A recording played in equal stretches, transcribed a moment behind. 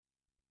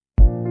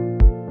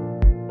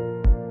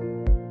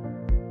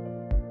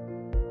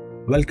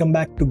Welcome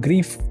back to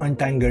Grief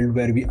Untangled,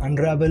 where we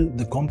unravel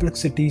the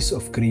complexities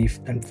of grief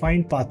and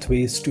find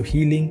pathways to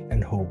healing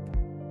and hope.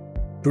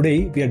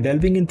 Today, we are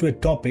delving into a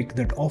topic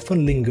that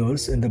often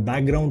lingers in the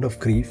background of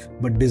grief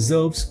but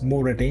deserves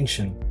more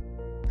attention: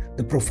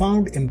 the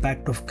profound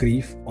impact of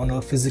grief on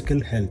our physical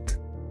health.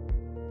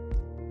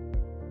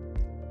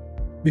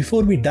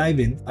 Before we dive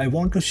in, I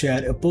want to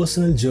share a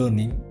personal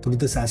journey through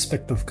this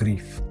aspect of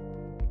grief.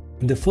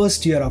 In the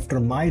first year after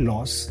my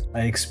loss,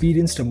 I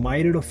experienced a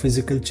myriad of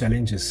physical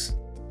challenges.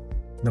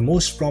 The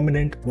most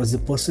prominent was the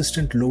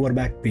persistent lower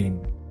back pain.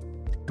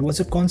 It was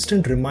a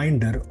constant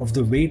reminder of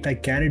the weight I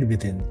carried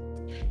within.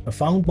 I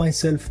found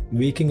myself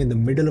waking in the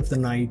middle of the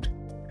night.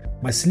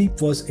 My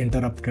sleep was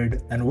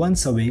interrupted, and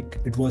once awake,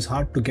 it was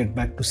hard to get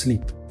back to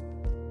sleep.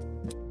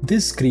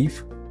 This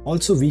grief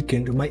also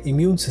weakened my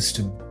immune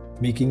system,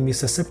 making me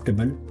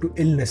susceptible to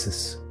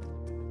illnesses.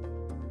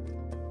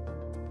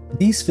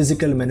 These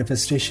physical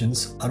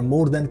manifestations are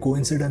more than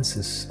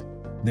coincidences.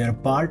 They are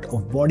part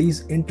of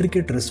body's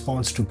intricate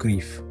response to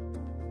grief,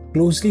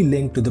 closely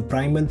linked to the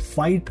primal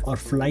fight or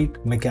flight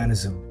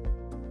mechanism.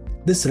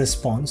 This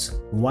response,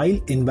 while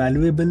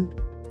invaluable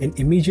in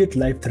immediate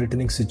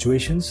life-threatening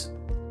situations,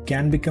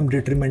 can become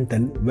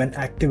detrimental when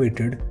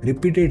activated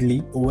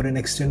repeatedly over an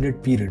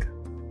extended period.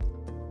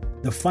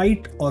 The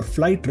fight or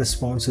flight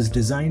response is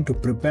designed to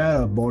prepare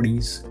our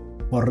bodies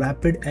for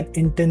rapid and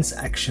intense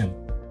action.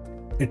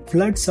 It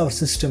floods our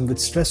system with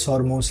stress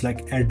hormones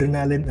like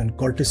adrenaline and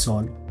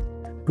cortisol,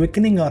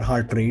 quickening our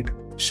heart rate,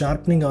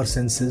 sharpening our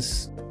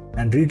senses,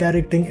 and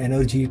redirecting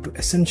energy to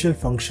essential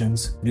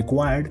functions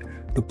required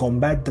to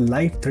combat the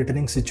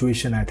life-threatening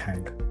situation at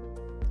hand.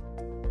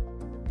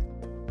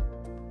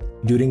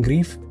 During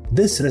grief,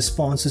 this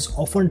response is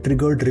often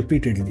triggered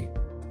repeatedly,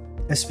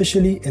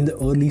 especially in the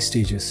early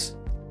stages.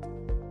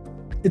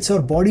 It's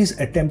our body's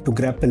attempt to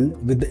grapple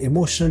with the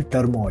emotional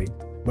turmoil,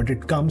 but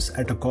it comes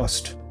at a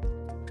cost.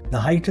 The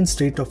heightened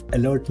state of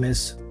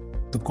alertness,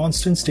 the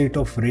constant state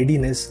of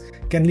readiness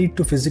can lead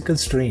to physical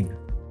strain.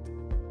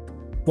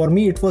 For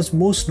me, it was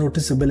most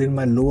noticeable in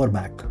my lower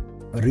back,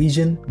 a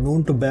region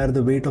known to bear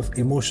the weight of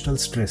emotional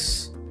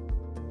stress.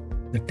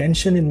 The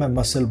tension in my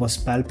muscle was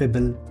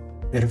palpable,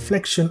 a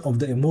reflection of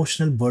the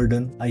emotional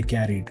burden I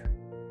carried.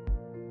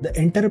 The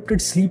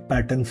interrupted sleep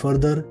pattern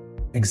further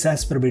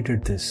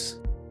exacerbated this.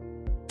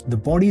 The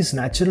body's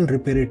natural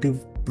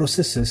reparative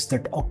processes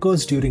that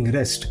occurs during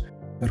rest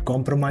were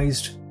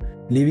compromised,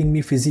 leaving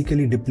me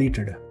physically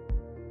depleted.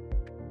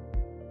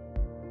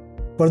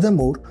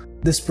 Furthermore,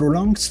 this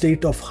prolonged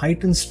state of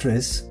heightened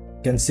stress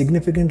can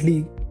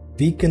significantly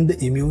weaken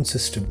the immune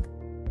system.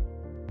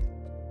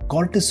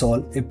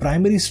 Cortisol, a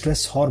primary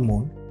stress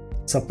hormone,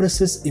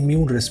 suppresses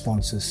immune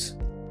responses.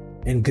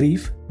 In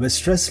grief, where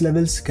stress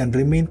levels can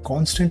remain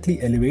constantly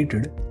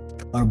elevated,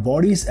 our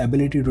body's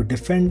ability to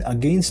defend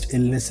against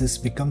illnesses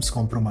becomes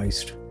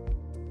compromised.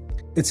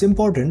 It's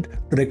important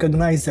to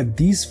recognize that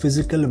these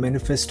physical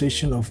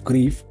manifestations of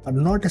grief are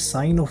not a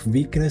sign of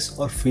weakness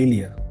or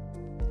failure.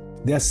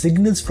 They are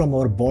signals from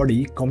our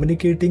body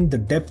communicating the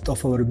depth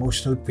of our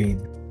emotional pain.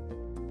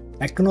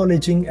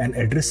 Acknowledging and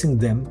addressing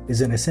them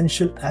is an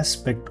essential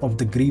aspect of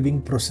the grieving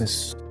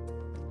process.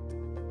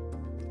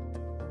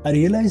 I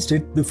realized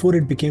it before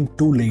it became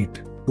too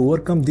late. To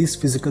overcome these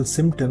physical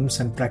symptoms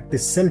and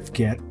practice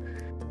self-care,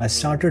 I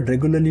started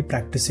regularly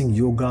practicing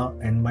yoga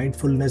and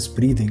mindfulness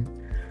breathing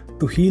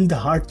to heal the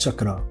heart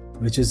chakra,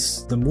 which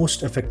is the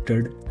most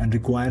affected and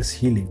requires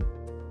healing.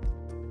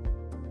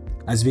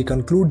 As we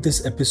conclude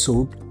this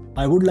episode,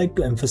 I would like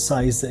to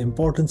emphasize the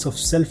importance of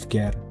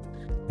self-care,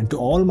 and to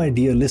all my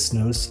dear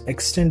listeners,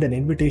 extend an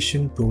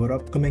invitation to our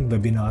upcoming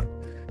webinar,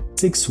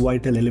 6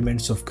 Vital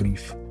Elements of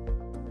Grief.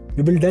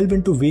 We will delve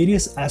into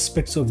various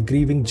aspects of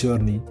grieving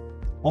journey,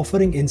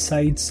 offering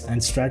insights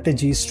and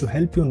strategies to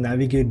help you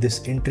navigate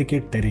this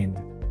intricate terrain.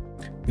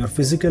 Your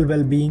physical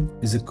well-being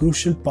is a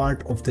crucial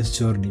part of this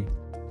journey,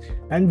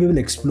 and we will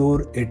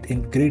explore it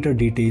in greater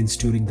details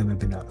during the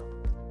webinar.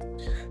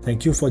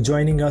 Thank you for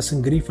joining us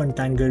in Grief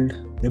Untangled.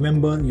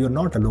 Remember, you're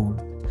not alone.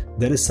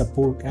 There is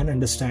support and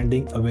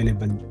understanding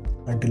available.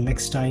 Until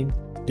next time,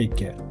 take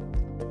care.